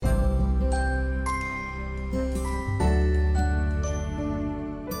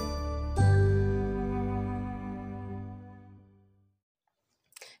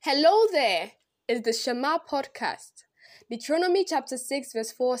Hello there, it's the Shema podcast. Deuteronomy chapter 6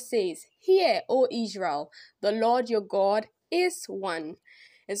 verse 4 says, "Hear, O Israel, the Lord your God is one."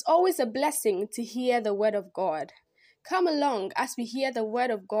 It's always a blessing to hear the word of God. Come along as we hear the word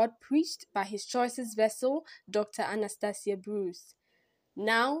of God preached by his choicest vessel, Dr. Anastasia Bruce.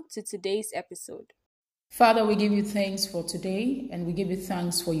 Now to today's episode. Father, we give you thanks for today and we give you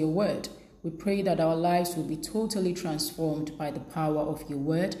thanks for your word. We pray that our lives will be totally transformed by the power of your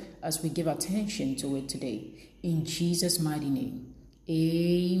word as we give attention to it today. In Jesus' mighty name,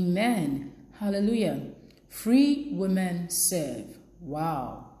 amen. Hallelujah. Free women serve.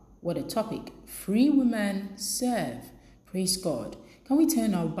 Wow, what a topic. Free women serve. Praise God. Can we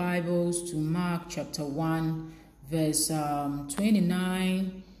turn our Bibles to Mark chapter 1, verse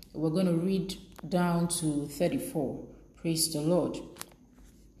 29. We're going to read down to 34. Praise the Lord.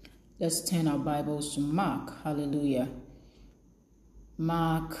 Let's turn our Bibles to Mark. Hallelujah.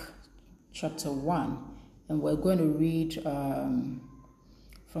 Mark chapter 1. And we're going to read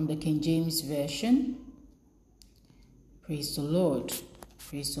from the King James Version. Praise the Lord.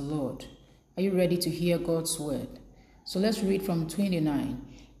 Praise the Lord. Are you ready to hear God's word? So let's read from 29.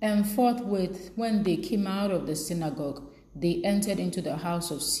 And forthwith, when they came out of the synagogue, they entered into the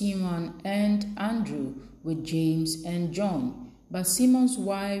house of Simon and Andrew with James and John. But Simon's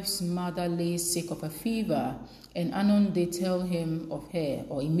wife's mother lay sick of a fever, and anon they tell him of her,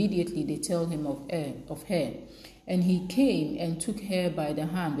 or immediately they tell him of her. And he came and took her by the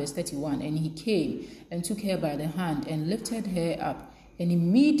hand, verse 31, and he came and took her by the hand and lifted her up, and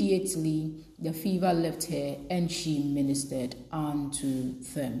immediately the fever left her, and she ministered unto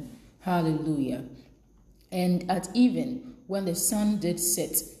them. Hallelujah. And at even, when the sun did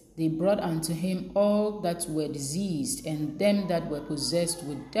set, they brought unto him all that were diseased, and them that were possessed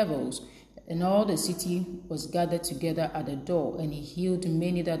with devils. And all the city was gathered together at the door, and he healed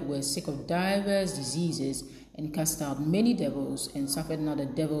many that were sick of divers diseases, and cast out many devils, and suffered not the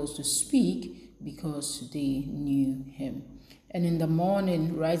devils to speak, because they knew him. And in the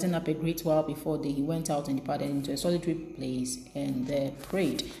morning, rising up a great while before day, he went out and departed into a solitary place, and there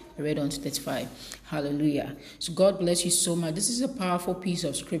prayed. I read on to 35. Hallelujah. So God bless you so much. This is a powerful piece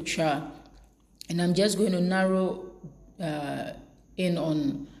of scripture, and I'm just going to narrow in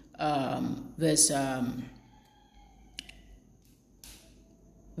on verse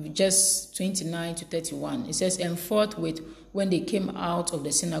just 29 to 31. It says, and forthwith, when they came out of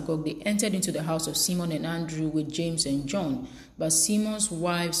the synagogue, they entered into the house of Simon and Andrew with James and John. But Simon's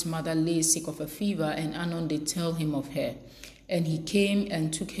wife's mother lay sick of a fever, and anon they tell him of her. And he came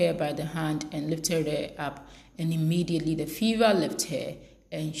and took her by the hand and lifted her up, and immediately the fever left her,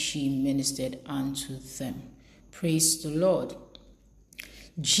 and she ministered unto them. Praise the Lord.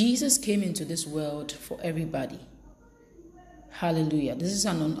 Jesus came into this world for everybody. Hallelujah. This is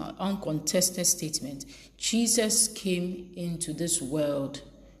an uncontested statement. Jesus came into this world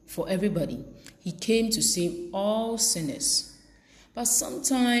for everybody. He came to save all sinners. But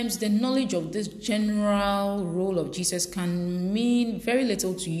sometimes the knowledge of this general role of Jesus can mean very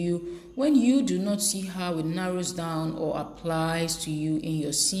little to you when you do not see how it narrows down or applies to you in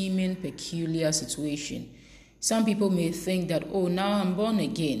your seeming peculiar situation. Some people may think that, oh, now I'm born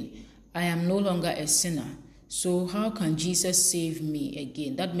again. I am no longer a sinner. So how can Jesus save me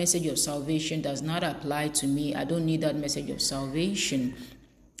again? That message of salvation does not apply to me. I don't need that message of salvation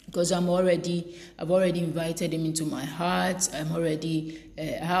because I've already invited him into my heart. I already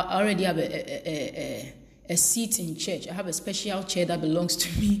have a seat in church. I have a special chair that belongs to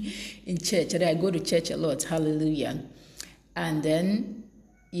me in church. And I go to church a lot. Hallelujah. And then,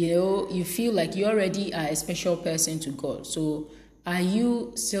 you feel like you already are a special person to God. So are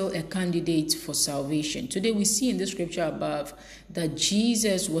you still a candidate for salvation? Today we see in the scripture above that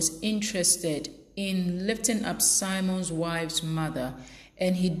Jesus was interested in lifting up Simon's wife's mother,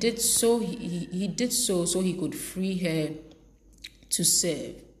 and he did so so he could free her to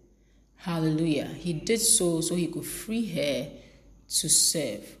serve. Hallelujah. He did so he could free her to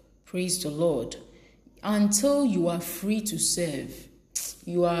serve. Praise the Lord. Until you are free to serve,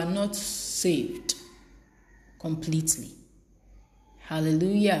 you are not saved completely.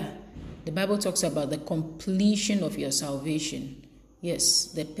 Hallelujah. The Bible talks about the completion of your salvation. Yes,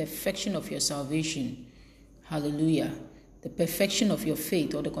 the perfection of your salvation. Hallelujah. The perfection of your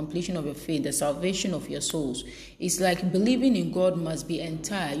faith, or the completion of your faith, the salvation of your souls. It's like believing in God must be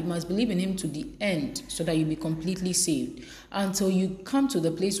entire. You must believe in him to the end so that you be completely saved. Until you come to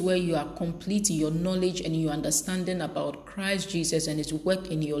the place where you are complete in your knowledge and your understanding about Christ Jesus and his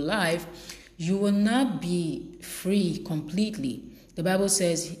work in your life, you will not be free completely. The Bible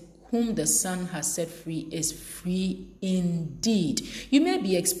says, whom the Son has set free is free indeed. You may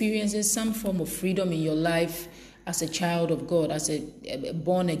be experiencing some form of freedom in your life as a child of God, as a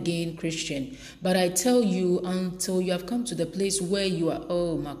born-again Christian. But I tell you, until you have come to the place where you are,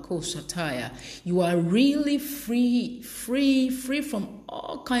 Makosataya, you are really free from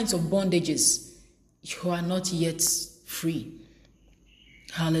all kinds of bondages. You are not yet free.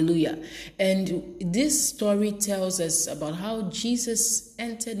 Hallelujah. And this story tells us about how Jesus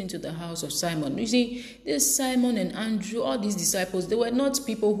entered into the house of Simon. You see, this Simon and Andrew, all these disciples, they were not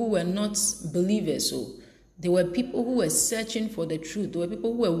people who were not believers. So they were people who were searching for the truth. They were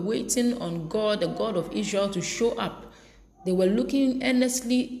people who were waiting on God, the God of Israel, to show up. They were looking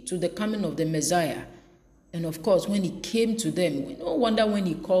earnestly to the coming of the Messiah. And of course, when he came to them, no wonder when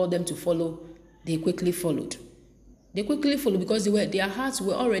he called them to follow, they quickly followed. They quickly followed because their hearts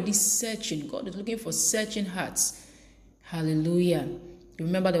were already searching. God is looking for searching hearts. Hallelujah. You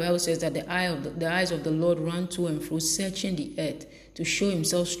remember the Bible says that the eyes of the Lord run to and fro, searching the earth to show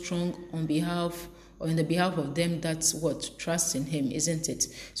himself strong on behalf or in the behalf of them that's trust in him, isn't it?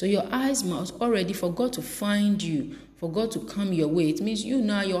 So your eyes must already, for God to find you, for God to come your way. It means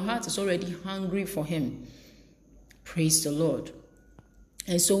your heart is already hungry for him. Praise the Lord.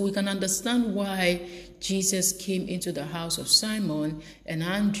 And so we can understand why Jesus came into the house of Simon and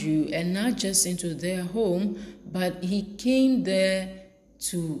Andrew, and not just into their home, but he came there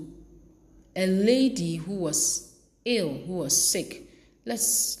to a lady who was ill, who was sick.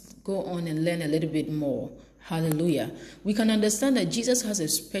 Let's go on and learn a little bit more. Hallelujah. We can understand that Jesus has a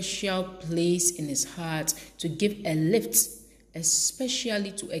special place in his heart to give a lift,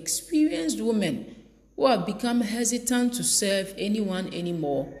 especially to experienced women who have become hesitant to serve anyone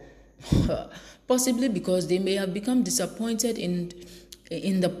anymore. Possibly because they may have become disappointed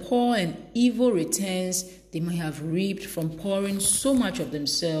in the poor and evil returns they may have reaped from pouring so much of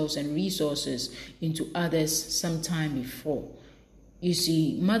themselves and resources into others sometime before. You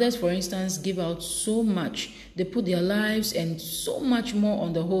see, mothers, for instance, give out so much. They put their lives and so much more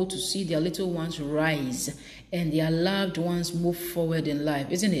on the whole to see their little ones rise and their loved ones move forward in life,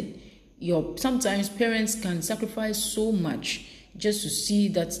 isn't it? Sometimes parents can sacrifice so much just to see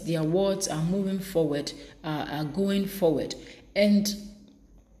that their wards are moving forward, are going forward. And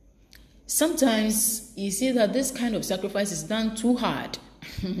sometimes you see that this kind of sacrifice is done too hard.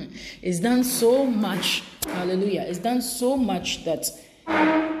 It's done so much. Hallelujah. It's done so much that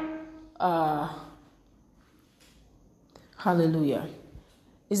hallelujah.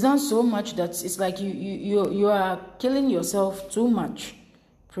 It's done so much that it's like you are killing yourself too much.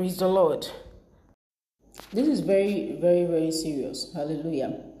 Praise the Lord. This is very, very, very serious.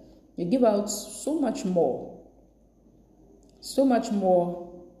 Hallelujah. You give out so much more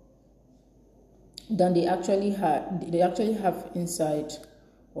than they actually have inside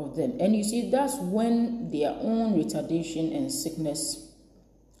of them. And you see, that's when their own retardation and sickness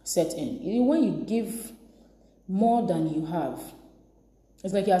set in. When you give more than you have,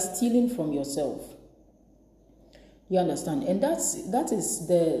 it's like you are stealing from yourself. You understand? And that is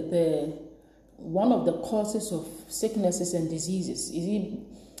the one of the causes of sicknesses and diseases. You see,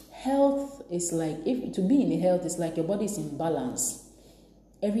 health is like, to be in health is like your body is in balance.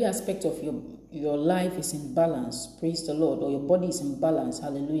 Every aspect of your life is in balance, praise the Lord, or your body is in balance,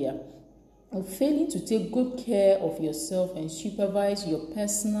 hallelujah. And failing to take good care of yourself and supervise your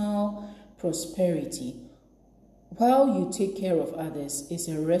personal prosperity while you take care of others is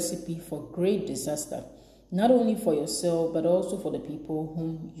a recipe for great disaster, not only for yourself, but also for the people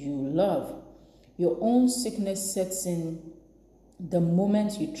whom you love. Your own sickness sets in the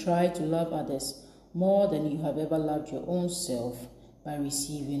moment you try to love others more than you have ever loved your own self by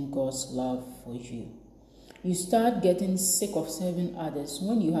receiving God's love for you. You start getting sick of serving others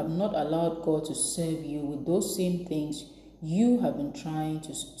when you have not allowed God to serve you with those same things you have been trying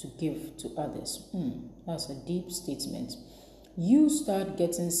to give to others. That's a deep statement. You start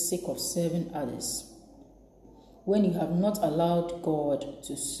getting sick of serving others when you have not allowed God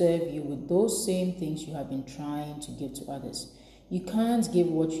to serve you with those same things you have been trying to give to others. You can't give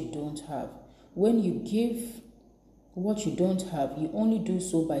what you don't have. When you give what you don't have, you only do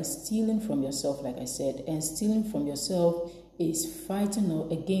so by stealing from yourself, like I said. And stealing from yourself is fighting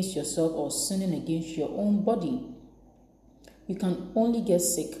against yourself or sinning against your own body. You can only get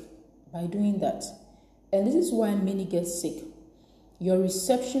sick by doing that. And this is why many get sick. Your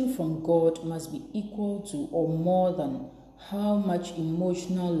reception from God must be equal to or more than how much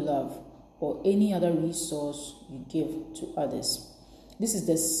emotional love or any other resource you give to others. This is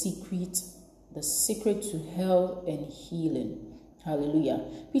the secret to health and healing. Hallelujah.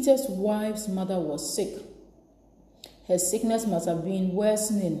 Peter's wife's mother was sick. Her sickness must have been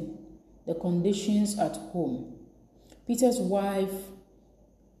worsening the conditions at home. Peter's wife,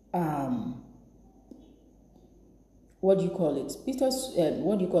 her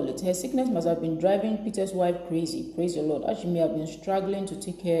sickness must have been driving Peter's wife crazy. Praise the Lord. As she may have been struggling to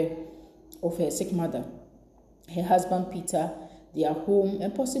take care of her sick mother. Her husband Peter, their home,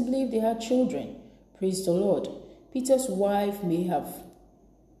 and possibly if they had children. Praise the Lord. Peter's wife may have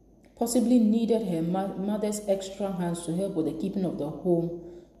possibly needed her mother's extra hands to help with the keeping of the home,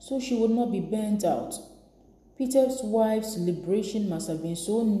 so she would not be burnt out. Peter's wife's liberation must have been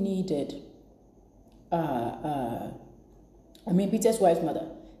so needed. Peter's wife's mother.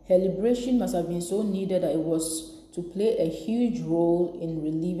 Her liberation must have been so needed that it was to play a huge role in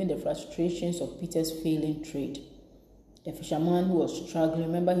relieving the frustrations of Peter's failing trade. A fisherman who was struggling,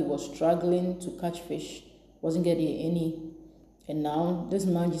 remember he was struggling to catch fish, wasn't getting any. And now this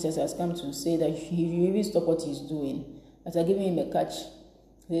man Jesus has come to say that if you even stop what he's doing, after giving him a catch,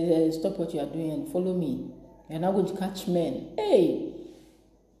 he said, stop what you are doing and follow me. You're now going to catch men. Hey!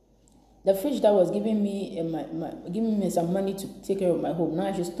 The fish that was giving me giving me some money to take care of my home, now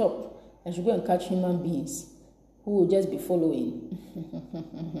I should stop. I should go and catch human beings who will just be following.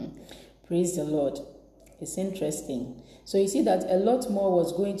 Praise the Lord. It's interesting. So you see that a lot more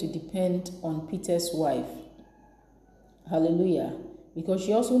was going to depend on Peter's wife. Hallelujah. Because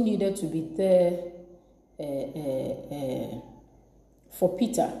she also needed to be there for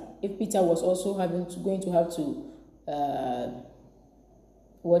Peter. If Peter was also going to have to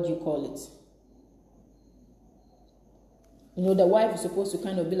the wife is supposed to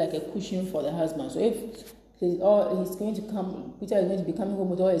kind of be like a cushion for the husband. So if he's going to come, Peter is going to be coming home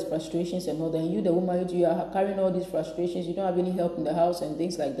with all his frustrations and all, then you, the woman, you are carrying all these frustrations, you don't have any help in the house and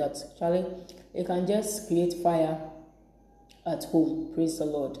things like that. Charlie, it can just create fire at home. Praise the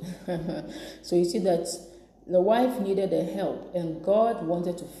Lord. So you see that the wife needed a help, and God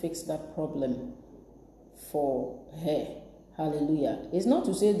wanted to fix that problem for her. Hallelujah. It's not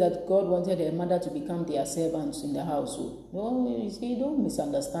to say that God wanted her mother to become their servants in the household. No, you see, don't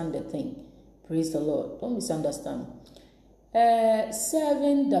misunderstand the thing. Praise the Lord. Don't misunderstand.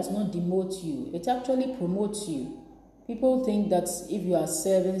 Serving does not demote you. It actually promotes you. People think that if you are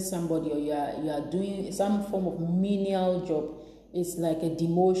serving somebody or you are doing some form of menial job, it's like a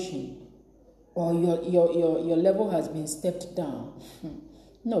demotion or your level has been stepped down.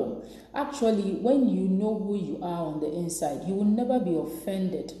 No, actually, when you know who you are on the inside, you will never be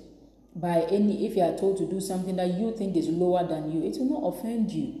offended by if you are told to do something that you think is lower than you. It will not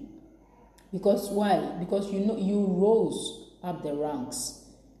offend you. Because why? Because you know you rose up the ranks.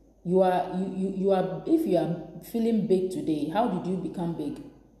 You are if you are feeling big today, how did you become big?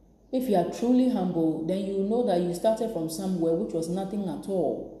 If you are truly humble, then you know that you started from somewhere which was nothing at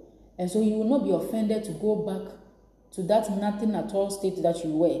all. And so you will not be offended to go back to that nothing at all state that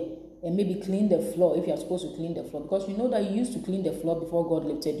you were and maybe clean the floor if you are supposed to clean the floor, because you know that you used to clean the floor before God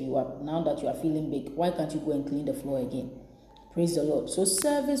lifted you up. Now that you are feeling big, why can't you go and clean the floor again? Praise the Lord. So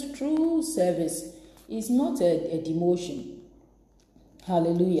true service is not a demotion.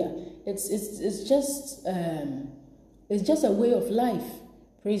 Hallelujah. It's just a way of life.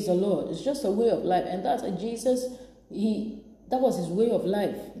 Praise the Lord. It's just a way of life, and that's Jesus. That was his way of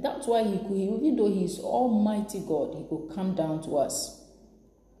life. That's why he could, even though he's Almighty God, he could come down to us.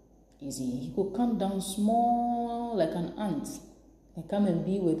 He could come down small like an ant and come and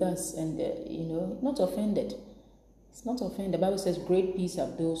be with us, and not offended. It's not offended. The Bible says, "Great peace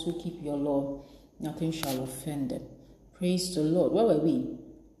have those who keep your law; nothing shall offend them." Praise the Lord. Where were we?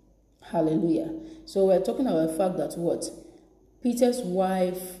 Hallelujah. So we're talking about the fact that Peter's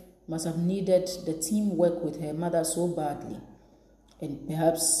wife must have needed the teamwork with her mother so badly. And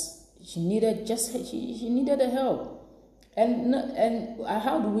perhaps she needed a help. And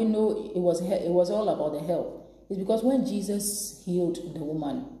how do we know it was all about the help? It's because when Jesus healed the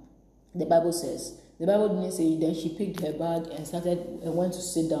woman, the Bible didn't say then she picked her bag and went to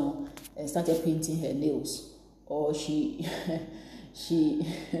sit down and started painting her nails, or she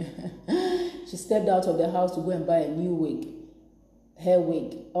stepped out of the house to go and buy a new hair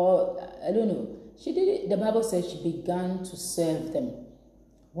wig, or I don't know. She did it. The Bible says she began to serve them.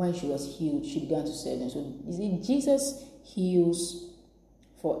 When she was healed, she began to serve them. So you see, Jesus heals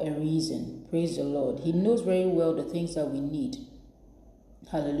for a reason. Praise the Lord. He knows very well the things that we need.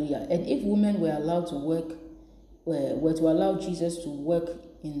 Hallelujah. And if women were allowed to work, were to allow Jesus to work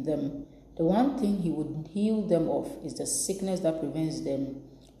in them, the one thing he would heal them of is the sickness that prevents them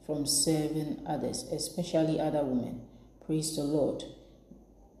from serving others, especially other women. Praise the Lord.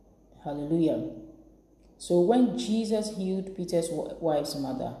 Hallelujah. So when Jesus healed Peter's wife's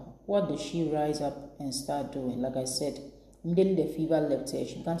mother, what did she rise up and start doing? Like I said, Immediately the fever left her.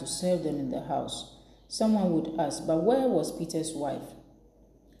 She began to serve them in the house. Someone would ask, but where was Peter's wife?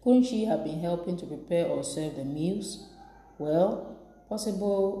 Couldn't she have been helping to prepare or serve the meals? Well,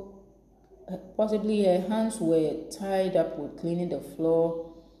 possibly her hands were tied up with cleaning the floor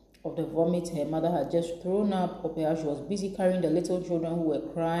of the vomit her mother had just thrown up, or perhaps she was busy carrying the little children who were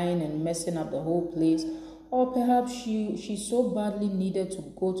crying and messing up the whole place, or perhaps she so badly needed to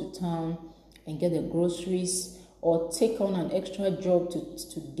go to town and get the groceries, or take on an extra job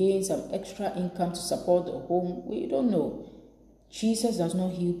to gain some extra income to support the home. We don't know. Jesus does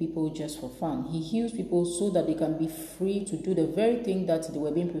not heal people just for fun. He heals people so that they can be free to do the very thing that they were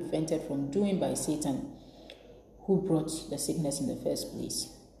being prevented from doing by Satan, who brought the sickness in the first place.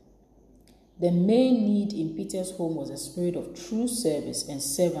 The main need in Peter's home was a spirit of true service and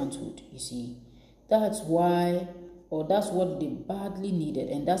servanthood, you see. That's what they badly needed,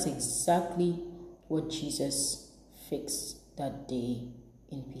 and that's exactly what Jesus fixed that day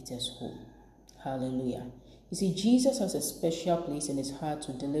in Peter's home. Hallelujah. You see, Jesus has a special place in his heart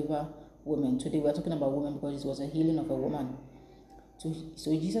to deliver women. Today we're talking about women because it was a healing of a woman.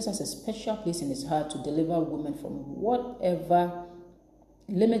 So Jesus has a special place in his heart to deliver women from whatever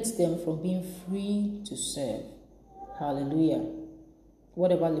limits them from being free to serve. Hallelujah.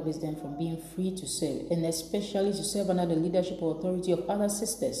 Whatever limits them from being free to serve, and especially to serve under the leadership or authority of other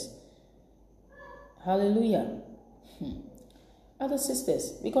sisters. Hallelujah. Other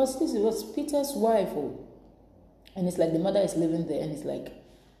sisters, because this was Peter's wife, and it's like the mother is living there, and it's like,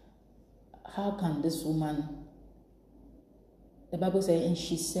 how can this woman? The Bible says, and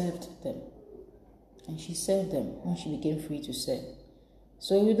she served them. And she served them when she became free to serve.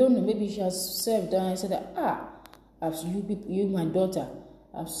 So we don't know, maybe she has served and said that, you my daughter,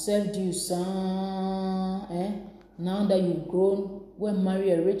 I've served you, son. Now that you've grown, go and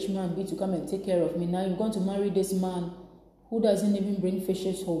marry a rich man, be to come and take care of me. Now you're going to marry this man who doesn't even bring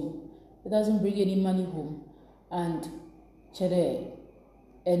fishes home. He doesn't bring any money home. And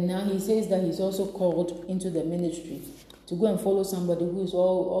now he says that he's also called into the ministry to go and follow somebody who is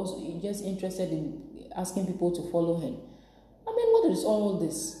also just interested in asking people to follow him. I mean, what is all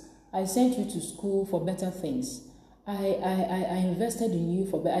this? I sent you to school for better things. I invested in you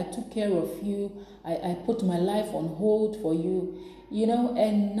I took care of you. I put my life on hold for you,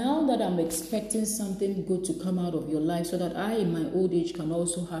 and now that I'm expecting something good to come out of your life so that I in my old age can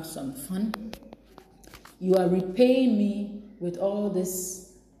also have some fun, you are repaying me with all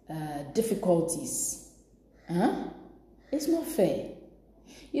these difficulties. It's not fair.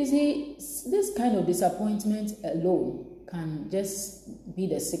 You see, this kind of disappointment alone can just be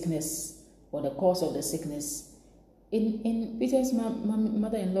the sickness or the cause of the sickness in Peter's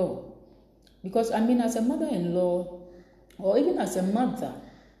mother-in-law. Because, as a mother-in-law, or even as a mother,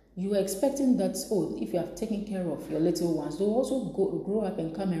 you are expecting that, if you have taken care of your little ones, they'll also grow up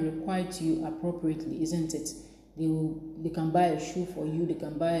and come and requite you appropriately, isn't it? They can buy a shoe for you, they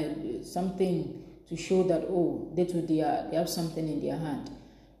can buy something to show that, they have something in their hand.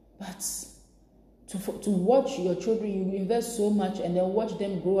 But to watch your children, you invest so much, and then watch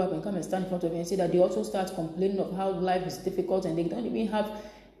them grow up and come and stand in front of you and say that they also start complaining of how life is difficult and they don't even have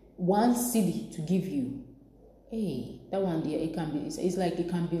one cedi to give you. Hey, that one there, it's like it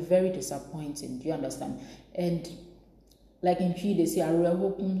can be very disappointing. Do you understand? And like in Chi, they say,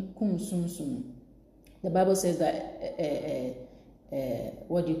 the Bible says that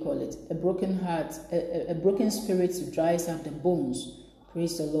what do you call it? A broken heart, a broken spirit dries up the bones.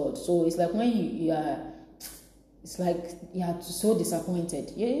 Praise the Lord. So it's like when you are so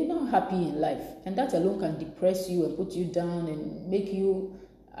disappointed. You're not happy in life. And that alone can depress you and put you down and make you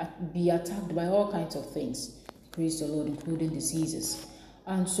be attacked by all kinds of things. Praise the Lord, including diseases.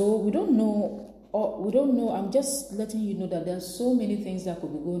 And so we don't know. I'm just letting you know that there are so many things that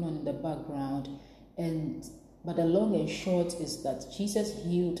could be going on in the background. But the long and short is that Jesus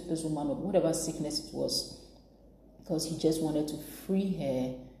healed this woman of whatever sickness it was, because he just wanted to free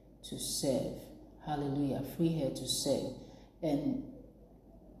her to serve. Hallelujah. Free her to serve. And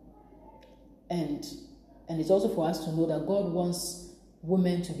it's also for us to know that God wants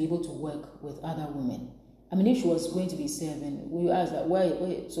women to be able to work with other women. If she was going to be serving, we asked that,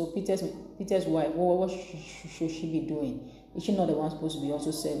 so Peter's wife, what should she be doing? Is she not the one supposed to be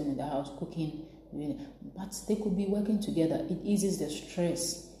also serving in the house, cooking? But they could be working together. It eases the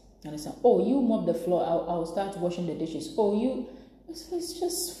stress. And it's like, you mop the floor, I'll start washing the dishes. It's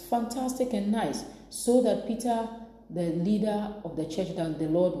just fantastic and nice. So that Peter, the leader of the church that the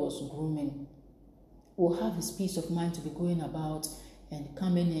Lord was grooming, will have his peace of mind to be going about and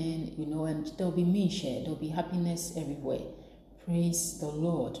coming in, and there'll be mean share, there'll be happiness everywhere. Praise the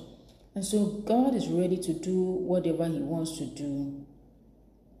Lord. And so God is ready to do whatever he wants to do,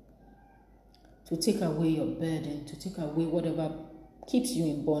 to take away your burden, to take away whatever keeps you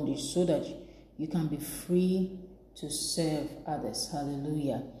in bondage, so that you can be free to serve others.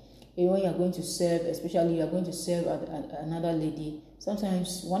 Hallelujah. And when you are going to serve, especially you are going to serve another lady,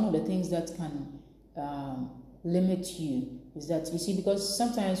 sometimes one of the things that can limit you is that, you see, because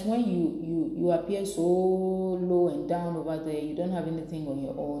sometimes when you appear so low and down over there, you don't have anything on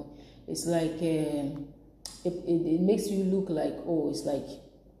your own, it's like it makes you look like, it's like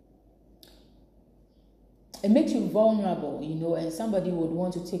it makes you vulnerable, and somebody would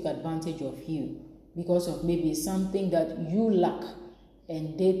want to take advantage of you because of maybe something that you lack,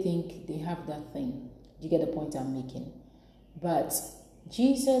 and they think they have that thing. You get the point I'm making? But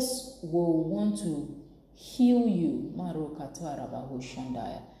Jesus will want to heal you,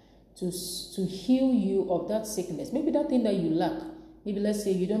 to heal you of that sickness. Maybe that thing that you lack. Maybe let's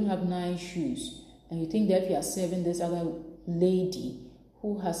say you don't have nice shoes, and you think that if you are serving this other lady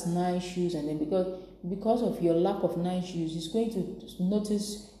who has nice shoes, and then because of your lack of nice shoes, he's going to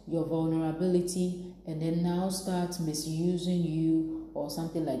notice your vulnerability and then now start misusing you or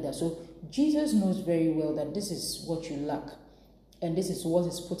something like that. So Jesus knows very well that this is what you lack, and this is what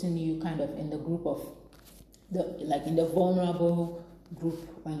is putting you kind of in the group of in the vulnerable group,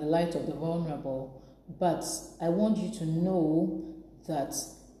 or in the light of the vulnerable. But I want you to know that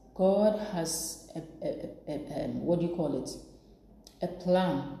God has a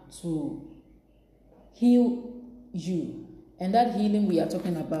plan to heal you. And that healing we are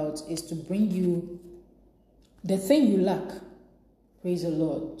talking about is to bring you the thing you lack, praise the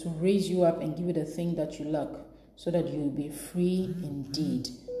Lord, to raise you up and give you the thing that you lack, so that you will be free indeed.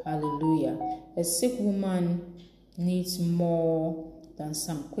 Hallelujah. A sick woman needs more than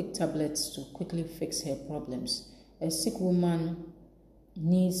some quick tablets to quickly fix her problems. A sick woman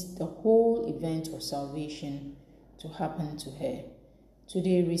needs the whole event of salvation to happen to her.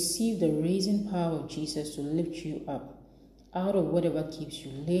 Today, receive the raising power of Jesus to lift you up out of whatever keeps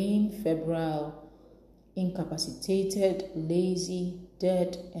you lame, febrile, incapacitated, lazy,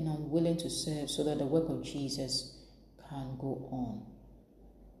 dead, and unwilling to serve, so that the work of Jesus can go on.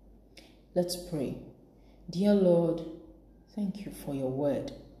 Let's pray. Dear Lord, thank you for your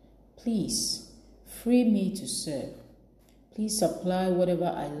word. Please free me to serve. Please supply whatever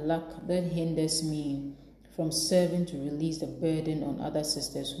I lack that hinders me from serving, to release the burden on other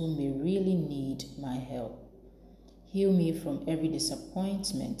sisters who may really need my help. Heal me from every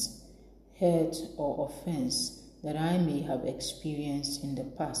disappointment, hurt, or offense that I may have experienced in the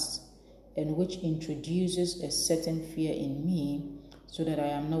past, and which introduces a certain fear in me, so that I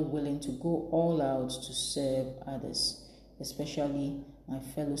am not willing to go all out to serve others, especially my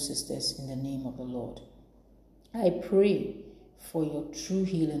fellow sisters, in the name of the Lord. I pray for your true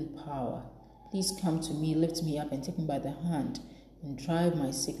healing power. Please come to me, lift me up, and take me by the hand, and drive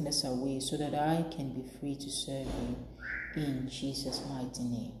my sickness away, so that I can be free to serve you. In Jesus' mighty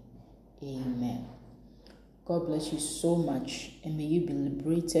name, amen. God bless you so much, and may you be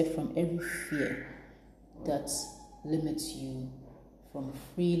liberated from every fear that limits you from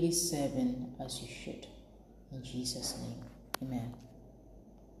freely serving as you should. In Jesus' name, amen.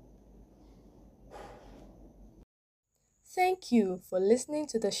 Thank you for listening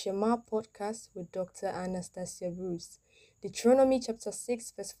to the Shema podcast with Dr. Anastasia Bruce. Deuteronomy chapter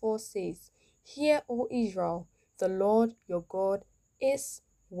 6 verse 4 says, "Hear, O Israel, the Lord your God is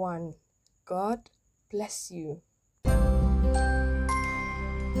one." God bless you.